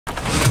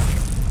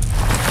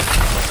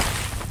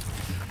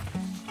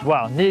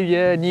Well, new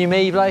year, new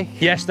me, Blake.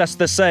 Yes, that's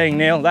the saying,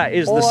 Neil. That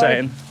is the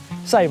saying.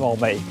 Same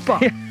old me.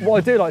 But what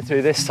I do like to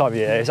do this time of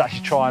year is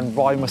actually try and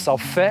ride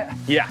myself fit.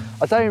 Yeah.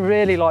 I don't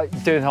really like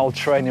doing the whole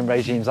training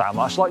regimes that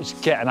much. I like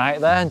just getting out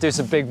there and do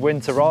some big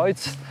winter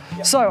rides.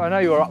 Yep. So I know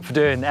you're up for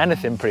doing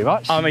anything pretty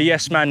much. I'm a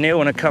yes man, Neil,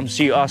 when it comes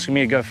to you asking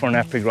me to go for an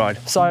epic ride.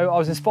 So I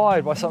was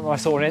inspired by something I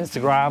saw on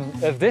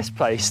Instagram of this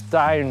place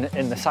down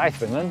in the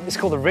south of England. It's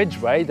called the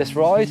Ridgeway, this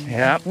ride.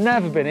 Yeah.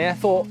 Never been here,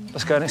 thought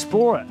let's go and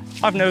explore it.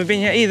 I've never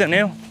been here either,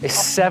 Neil. It's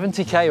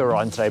 70k we're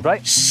riding today,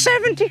 Blake.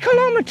 70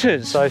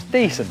 kilometres! So it's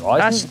decent, right?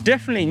 That's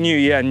definitely new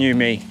year, new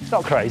me. It's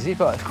not crazy,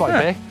 but it's quite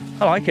big.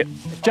 I like it.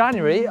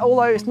 January,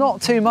 although it's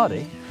not too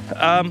muddy.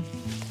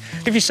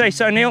 If you say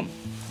so, Neil.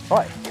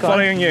 Right,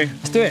 following you.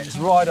 Let's do it. Let's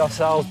ride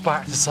ourselves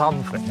back to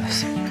some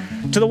fitness.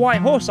 To the White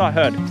Horse, I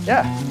heard.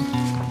 Yeah.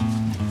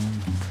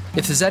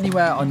 If there's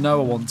anywhere I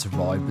know I want to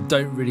ride but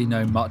don't really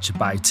know much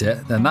about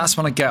it, then that's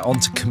when I get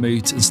onto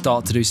Komoot and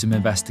start to do some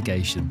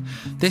investigation.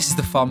 This is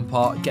the fun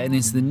part, getting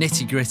into the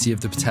nitty-gritty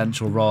of the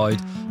potential ride,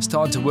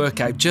 starting to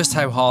work out just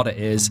how hard it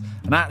is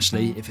and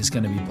actually if it's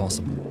going to be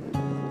possible.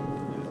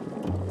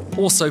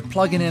 Also,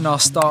 plugging in our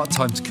start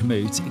time to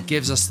Komoot, it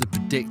gives us the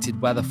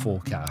predicted weather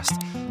forecast.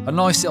 A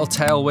nice little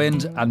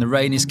tailwind and the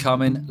rain is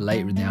coming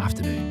later in the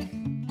afternoon.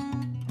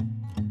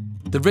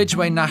 The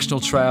Ridgeway National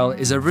Trail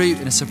is a route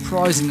in a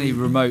surprisingly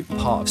remote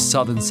part of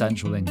southern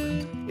central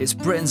England. It's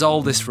Britain's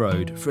oldest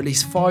road. For at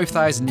least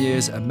 5,000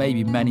 years and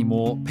maybe many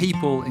more,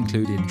 people,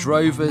 including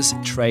drovers,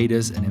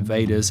 traders and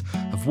invaders,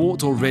 have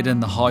walked or ridden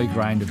the high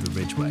ground of the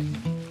Ridgeway.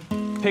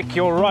 Pick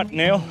your rut,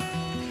 Neil.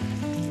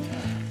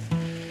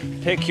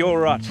 Pick your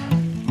rut.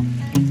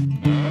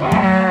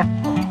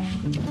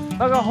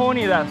 Look how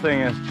horny that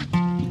thing is.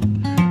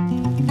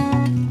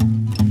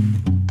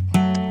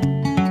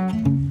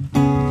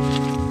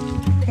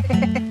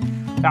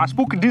 Ja,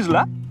 spooky diesel,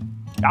 huh?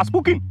 Ja,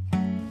 spooky.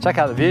 Check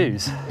out the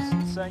views. It's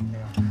insane.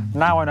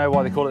 Now I know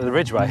why they call it the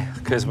Ridgeway,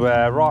 because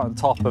we're right on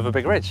top of a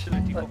big ridge.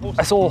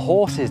 It's all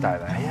horses down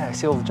there, yeah,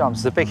 see all the jumps.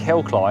 It's a big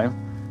hill climb.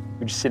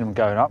 We've just seen them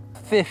going up.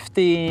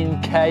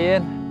 15k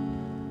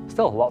in.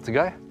 Still a lot to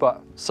go,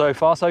 but so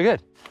far so good.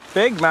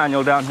 Big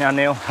manual down here,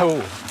 Neil.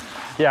 Oh,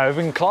 yeah, we've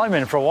been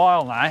climbing for a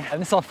while now,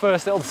 and this is our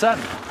first little descent.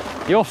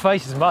 Your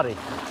face is muddy.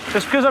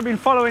 Just because I've been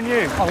following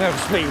you. I'm going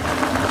for speed.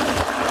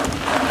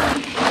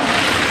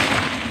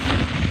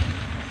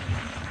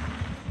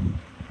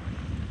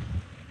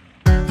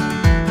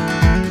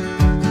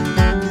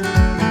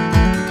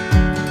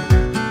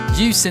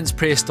 Used since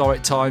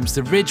prehistoric times,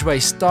 the Ridgeway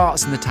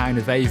starts in the town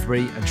of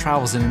Avebury and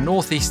travels in a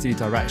northeasterly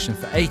direction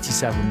for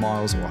 87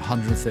 miles or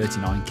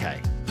 139k.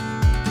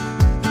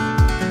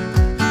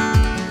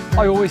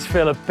 I always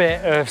feel a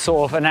bit of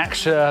sort of an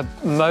extra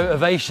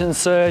motivation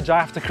surge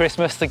after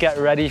Christmas to get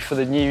ready for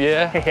the new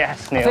year.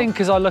 Yes, Neil. I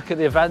think as I look at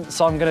the events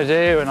I'm going to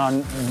do and I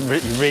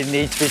really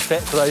need to be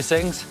fit for those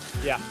things.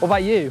 Yeah. What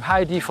about you?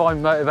 How do you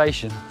find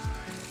motivation?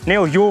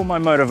 Neil, you're my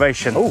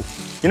motivation. Oh.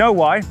 You know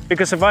why?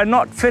 Because if I'm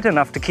not fit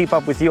enough to keep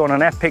up with you on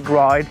an epic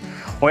ride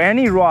or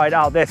any ride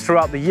out there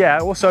throughout the year,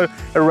 also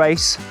a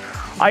race,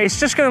 it's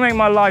just going to make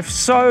my life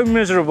so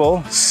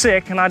miserable,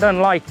 sick, and I don't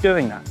like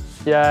doing that.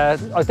 Yeah,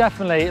 I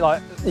definitely,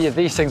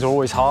 these things are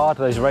always hard,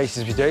 those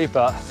races we do,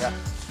 but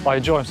I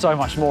enjoy them so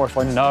much more if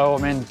I know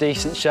I'm in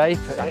decent shape.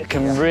 It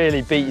can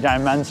really beat you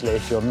down mentally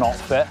if you're not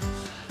fit.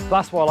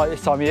 That's why I like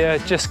this time of year,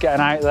 just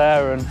getting out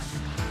there and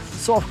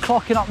sort of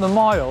clocking up the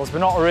miles, but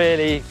not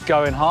really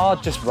going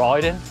hard, just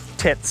riding.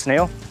 Tits,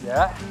 Neil.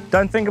 Yeah.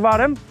 Don't think about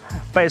him,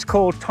 but it's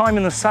called time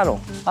in the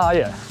saddle. Oh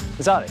yeah,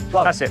 exactly.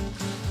 That's it.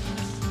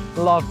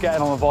 Love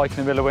getting on the bike in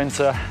the middle of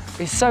winter.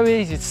 It's so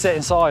easy to sit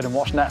inside and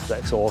watch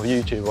Netflix or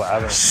YouTube or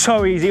whatever.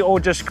 So easy, or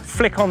just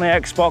flick on the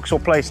Xbox or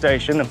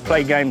PlayStation and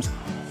play games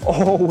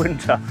all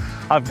winter.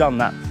 I've done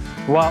that.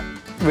 Well,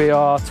 we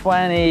are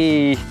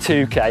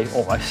 22k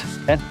almost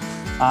in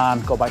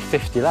and got about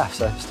 50 left,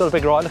 so still a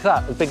big ride. Look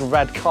at that, a big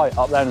red kite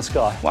up there in the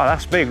sky. Wow,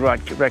 that's big,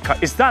 red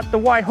kite. Is that the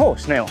White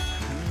Horse, Neil?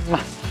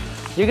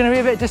 You're going to be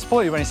a bit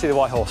disappointed when you see the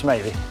White Horse,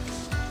 maybe.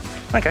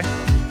 Okay.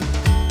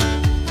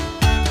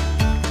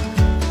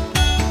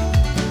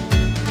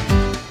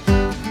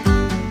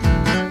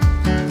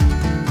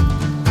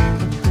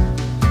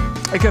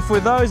 Okay, for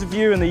those of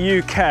you in the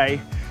UK,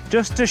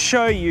 just to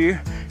show you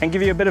and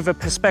give you a bit of a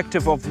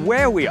perspective of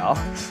where we are,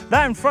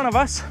 that in front of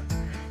us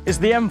is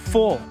the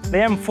M4. The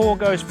M4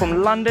 goes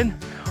from London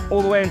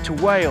all the way into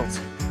Wales,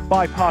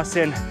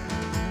 bypassing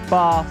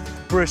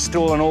Bath,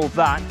 Bristol and all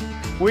that.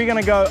 We're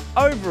going to go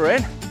over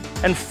it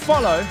and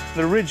follow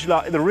the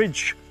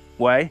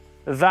Ridgeway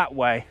that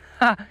way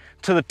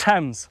to the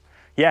Thames.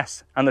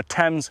 Yes, and the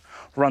Thames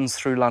runs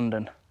through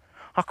London.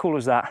 How cool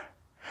is that?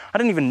 I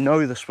didn't even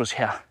know this was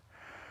here.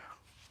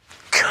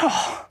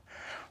 God.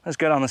 Let's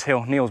go down this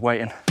hill. Neil's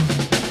waiting.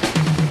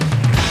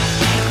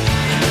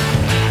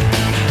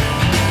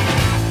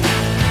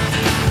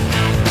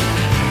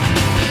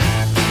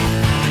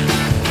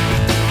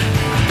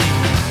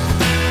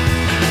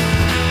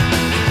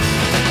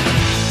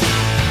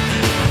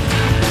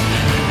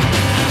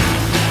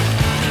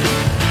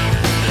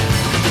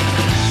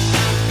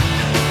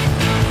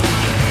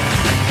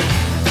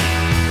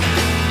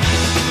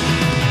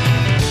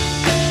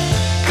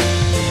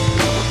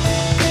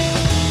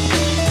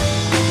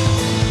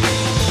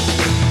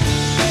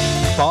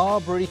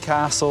 Avebury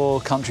Castle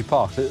Country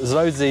Park. There's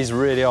loads of these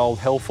really old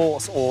hill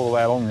forts all the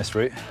way along this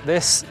route.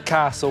 This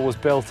castle was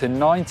built in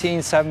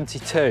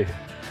 1972.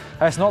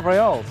 It's not very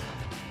old.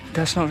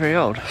 That's not very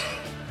old.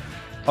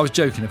 I was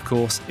joking, of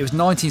course. It was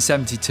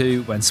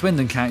 1972 when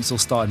Swindon Council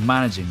started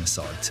managing the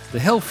site. The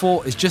hill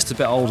fort is just a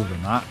bit older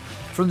than that,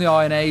 from the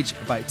Iron Age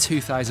about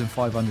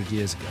 2,500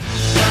 years ago.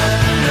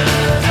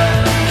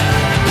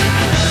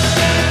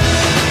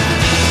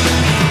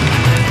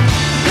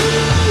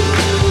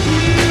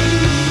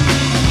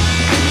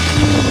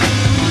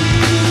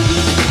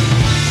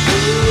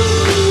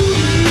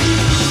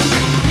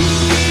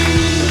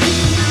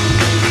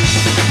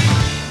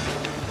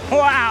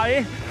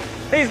 Wow,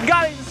 these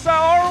gullies are so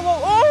horrible.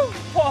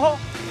 Oh,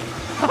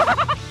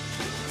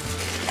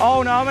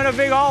 oh no, I'm in a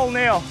big hole,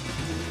 Neil.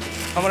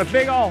 I'm in a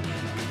big hole.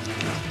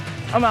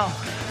 I'm out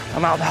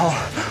the hole.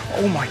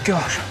 Oh my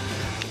gosh.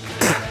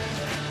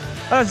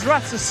 Those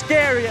rats are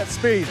scary at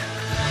speed.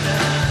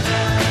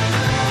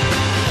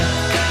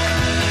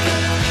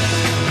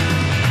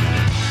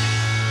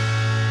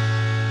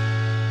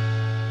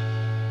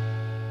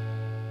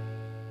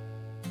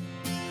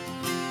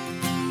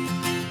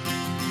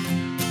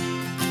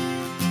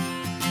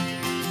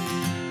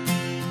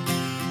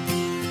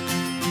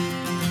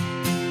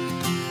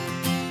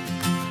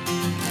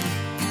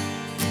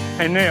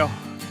 Hey Neil,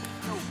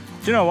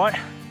 do you know what?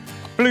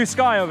 Blue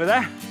sky over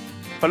there,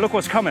 but look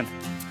what's coming.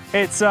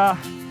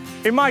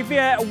 It might be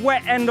a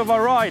wet end of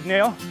our ride,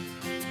 Neil.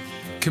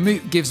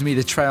 Komoot gives me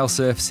the trail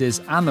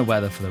surfaces and the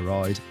weather for the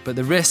ride, but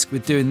the risk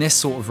with doing this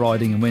sort of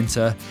riding in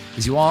winter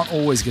is you aren't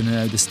always going to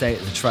know the state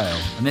of the trail,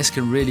 and this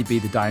can really be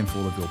the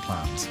downfall of your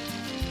plans.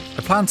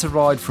 I plan to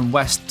ride from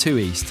west to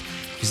east,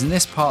 because in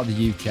this part of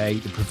the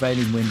UK, the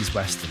prevailing wind is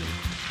westerly,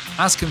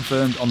 as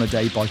confirmed on the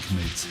day by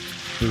Komoot.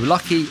 We were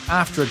lucky,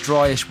 after a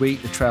dryish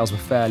week the trails were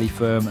fairly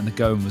firm and the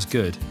going was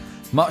good.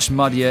 Much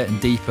muddier and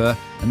deeper,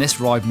 and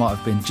this ride might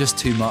have been just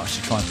too much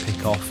to try and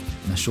pick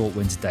off in the short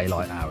winter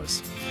daylight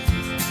hours.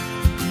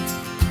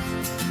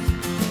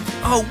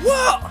 Oh,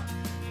 what?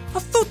 I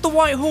thought the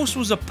White Horse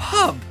was a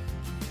pub,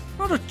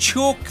 not a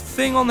chalk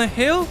thing on the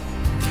hill.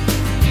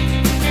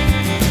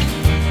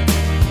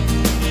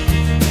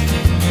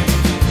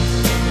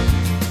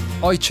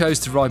 I chose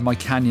to ride my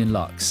Canyon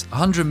Lux,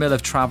 100mm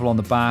of travel on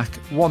the back,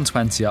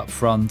 120 up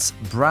front,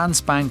 brand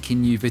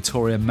spanking new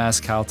Vittoria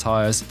Mezcal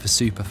tyres for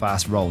super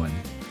fast rolling.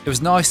 It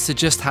was nice to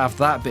just have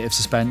that bit of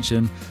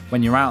suspension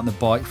when you're out on the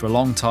bike for a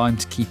long time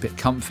to keep it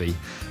comfy,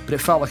 but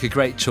it felt like a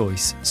great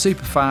choice,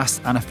 super fast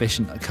and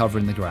efficient at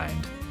covering the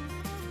ground.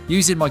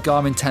 Using my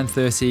Garmin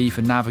 1030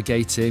 for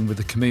navigating with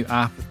the Komoot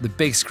app, the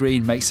big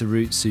screen makes the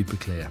route super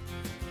clear.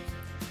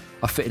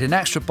 I fitted an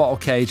extra bottle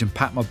cage and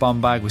packed my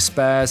bum bag with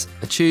spares,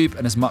 a tube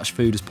and as much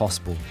food as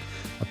possible.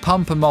 A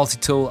pump and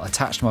multi-tool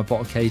attached to my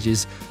bottle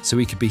cages so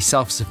we could be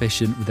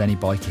self-sufficient with any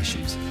bike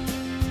issues.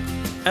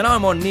 And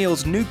I'm on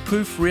Neil's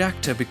nuke-proof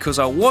reactor because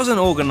I wasn't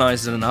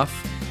organised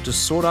enough to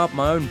sort out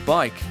my own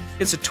bike.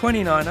 It's a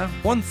 29er,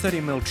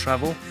 130mm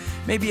travel,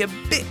 maybe a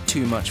bit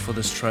too much for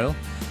this trail,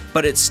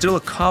 but it's still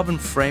a carbon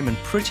frame and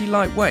pretty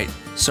lightweight,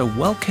 so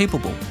well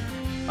capable.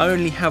 I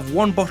only have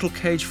one bottle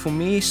cage for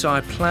me, so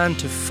I plan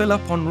to fill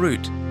up en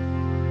route.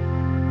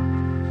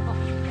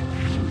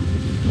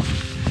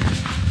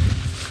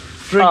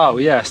 Oh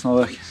yeah, it's not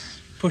working.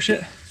 Push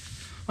it.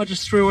 I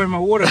just threw away my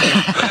water.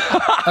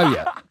 Oh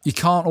yeah, you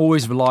can't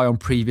always rely on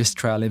previous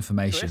trail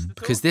information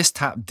because this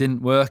tap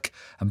didn't work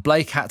and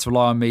Blake had to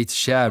rely on me to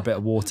share a bit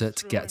of water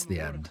to get to the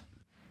end.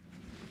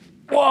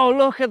 Whoa,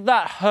 look at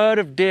that herd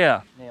of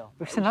deer.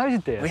 We've seen loads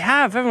of deer. We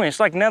have, haven't we?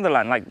 It's like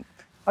Netherlands. Like,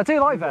 I do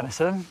like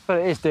venison, but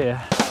it is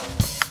deer.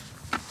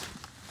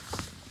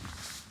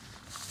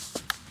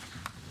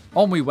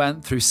 On we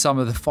went through some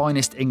of the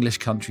finest English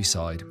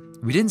countryside.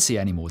 We didn't see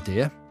any more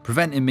deer,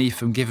 preventing me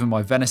from giving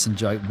my venison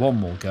joke one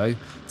more go to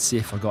see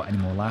if I got any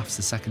more laughs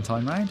the second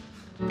time round.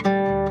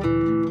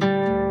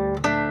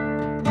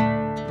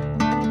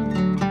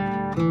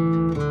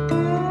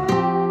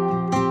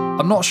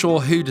 I'm not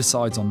sure who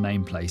decides on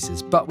name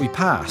places, but we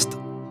passed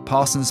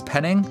Parsons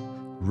Penning,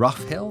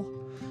 Rough Hill,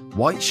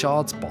 White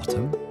Shards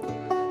Bottom,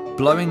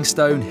 Blowing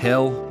Stone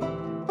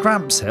Hill,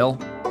 Cramps Hill,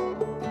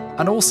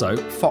 and also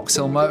Fox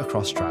Hill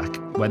Motocross Track,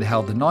 where they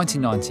held the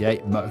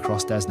 1998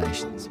 Motocross Des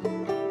Nations.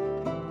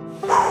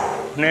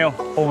 Neil.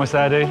 Almost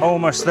there, dude.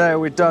 Almost there.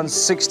 We've done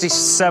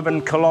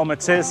 67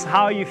 kilometres.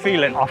 How are you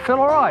feeling? I feel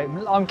all right.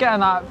 I'm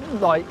getting that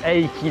like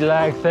achy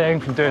leg thing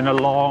from doing a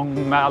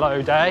long,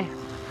 mellow day.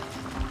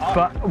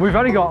 But we've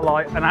only got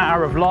like an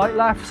hour of light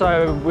left,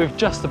 so we've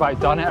just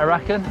about done it, I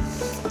reckon.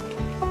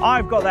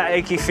 I've got that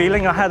achy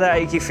feeling. I had that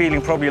achy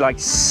feeling probably like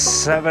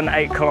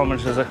 7-8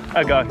 kilometres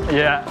ago.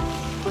 Yeah.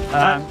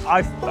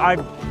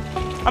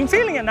 I'm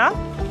feeling it now.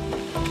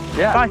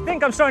 Yeah. But I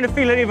think I'm starting to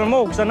feel it even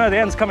more because I know the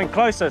end's coming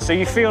closer. So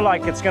you feel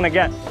like it's going to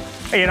get,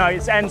 you know,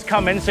 its end's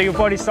coming. So your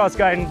body starts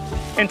going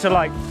into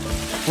like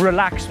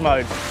relax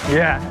mode.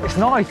 Yeah. It's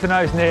nice to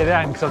know it's near the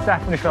end because I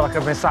definitely feel like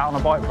I've been sat on a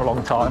bike for a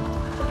long time.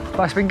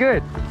 But it's been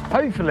good.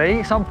 Hopefully,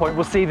 at some point,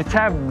 we'll see the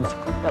Thames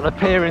at the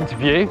pier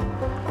interview.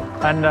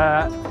 And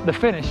the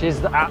finish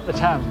is at the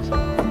Thames.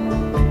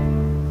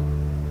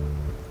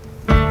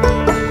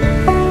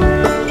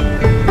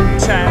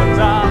 Thames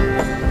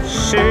are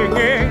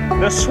singing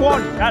the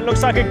Swan. That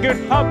looks like a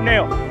good pub,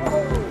 Neil.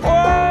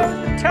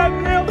 Oh,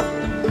 Thames, Neil.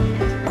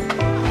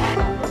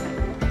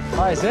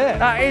 That is it.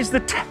 That is the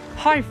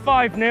high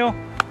five, Neil.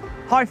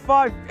 High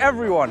five,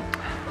 everyone.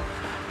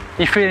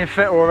 You feeling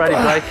fit already,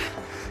 Blake?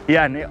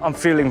 Yeah, Neil, I'm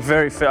feeling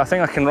very fit. I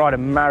think I can ride a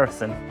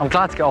marathon. I'm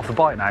glad to get off the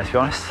bike now, to be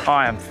honest.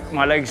 I am.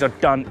 My legs are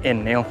done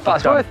in, Neil.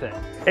 That's Done. worth it.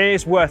 It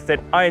is worth it.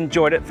 I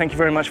enjoyed it. Thank you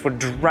very much for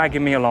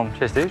dragging me along.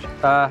 Cheers, dude.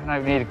 Now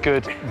we need a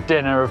good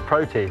dinner of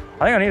protein.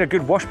 I think I need a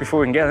good wash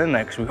before we can get in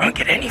there because we won't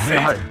get any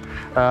food.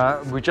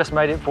 No. We just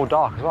made it before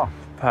dark as well.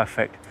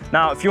 Perfect.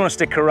 Now, if you want to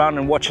stick around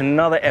and watch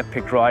another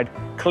epic ride,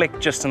 click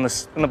just in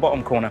the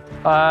bottom corner.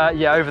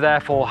 Yeah, over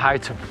there for how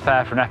to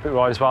prepare for an epic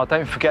ride as well.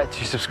 Don't forget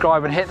to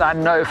subscribe and hit that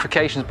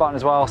notifications button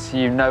as well so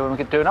you know when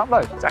we do an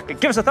upload. Exactly.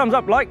 Give us a thumbs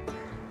up, like,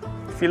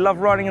 if you love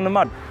riding in the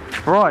mud.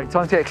 Right,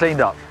 time to get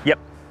cleaned up. Yep,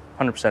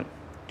 100%.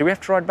 Do we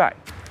have to ride back?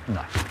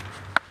 No.